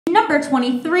Number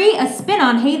 23, a spin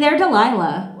on Hey There,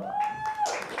 Delilah.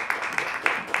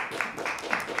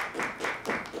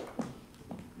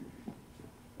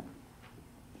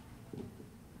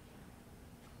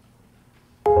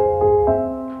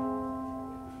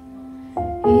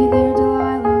 Hey there,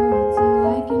 Delilah, what's it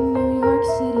like in New York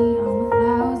City? I'm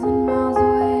 1,000 miles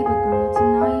away, but girl,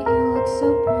 tonight you look so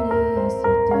pretty, yes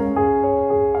you do.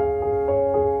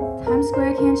 Times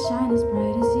Square can't shine as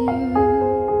bright as you,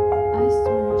 I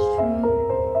swear it's true.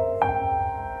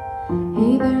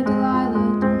 Hey there, Delilah,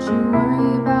 don't you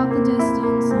worry about the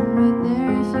distance, I'm right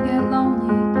there if you get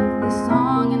lonely. Give this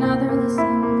song another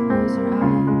listen, close your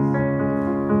eyes.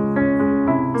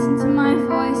 Listen to my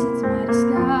voice, it's my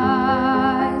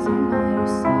disguise, I'm by your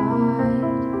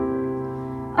side.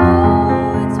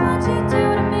 Oh, it's what you do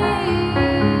to me.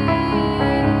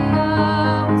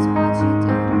 Oh, it's what you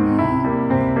do to me.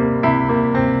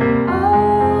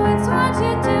 Oh, it's what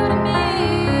you do to me.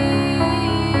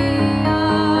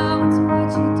 Oh, it's what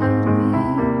you do to me.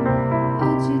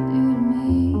 What you do to me.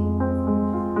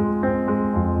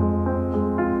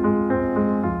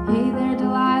 Hey there,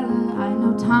 Delilah, I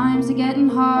know times are getting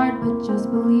hard, but just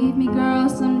believe me, girl,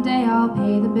 someday I'll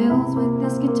pay the bills with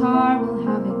this guitar. We'll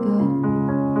have it good.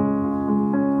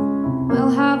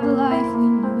 We'll have the life we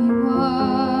knew we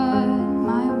would.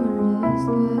 My word is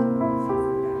good.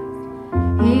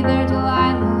 Hey there,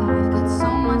 Delilah, I've got so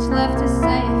much left to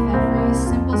say. If every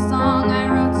simple song I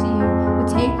wrote to you would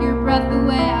take your breath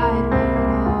away, I'd write it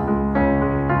all.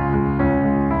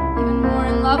 Even more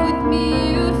in love with me,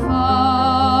 you'd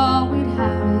fall. We'd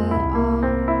have it all.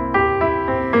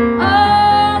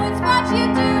 Oh, it's what you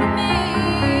do to me.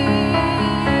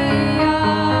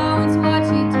 Oh, it's what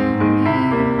you do to me.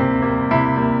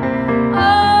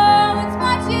 Oh, it's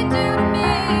what you do to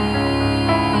me.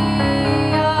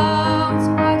 Oh, it's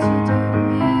what you do to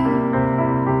me.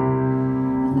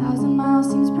 1,000 miles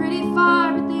seems pretty far,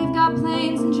 but they've got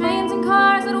planes and trains and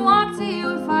cars. I'd walk to you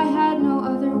if I had no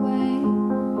other way.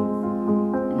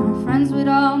 And our friends would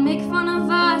all make fun of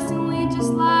us, and we'd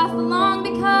just laugh along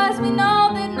because we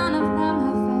know that none of them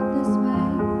have felt this way.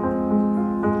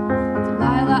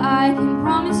 Delilah, I can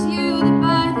promise you that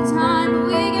by the time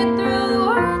we get through, the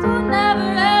world will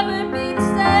never ever be the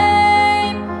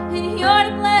same, and you're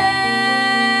to blame.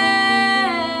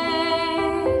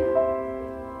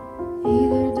 Hey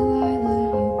there, Delilah,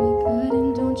 you be good and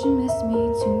don't you miss me.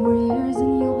 2 more years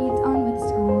and you'll be done with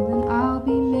school, and I'll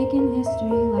be making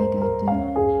history like I do.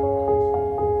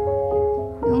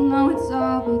 You'll know it's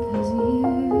all because of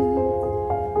you.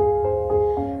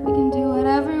 We can do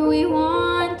whatever we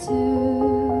want to.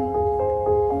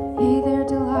 Hey there,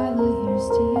 Delilah, here's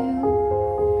to you.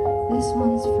 This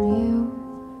one's for you.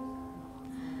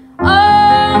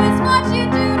 Oh, it's what you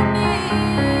do to me.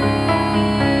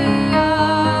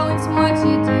 Oh, it's what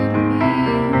you do to me.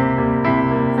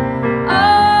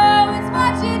 Oh, it's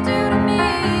what you do to me.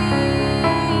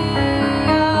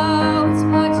 Oh, it's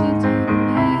what you do to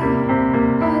me.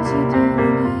 What you do to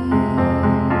me.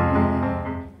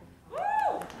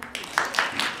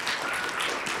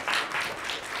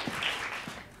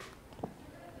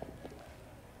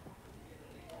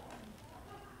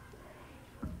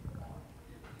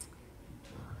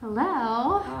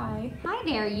 Hello. Hi. Hi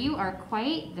there. You are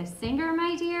quite the singer,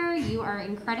 my dear. You are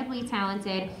incredibly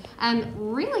talented.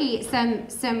 Really, some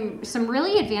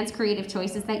really advanced creative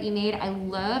choices that you made. I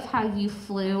love how you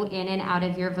flew in and out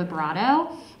of your vibrato,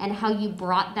 and how you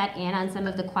brought that in on some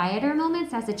of the quieter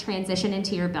moments as a transition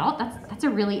into your belt. That's a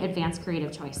really advanced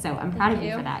creative choice. So I'm proud of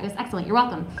you for that. It was excellent. You're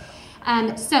welcome.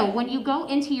 So when you go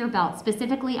into your belt,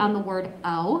 specifically on the word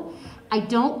 "oh," I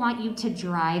don't want you to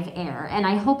drive air, and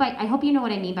I hope you know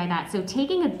what I mean by that. So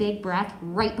taking a big breath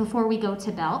right before we go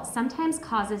to belt sometimes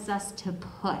causes us to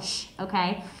push,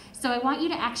 okay? So I want you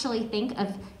to actually think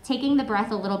of taking the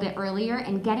breath a little bit earlier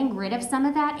and getting rid of some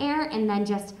of that air, and then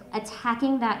just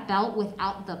attacking that belt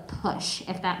without the push,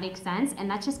 if that makes sense. And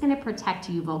that's just gonna protect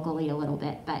you vocally a little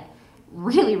bit, but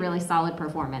really, really solid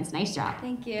performance. Nice job.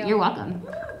 Thank you. You're welcome.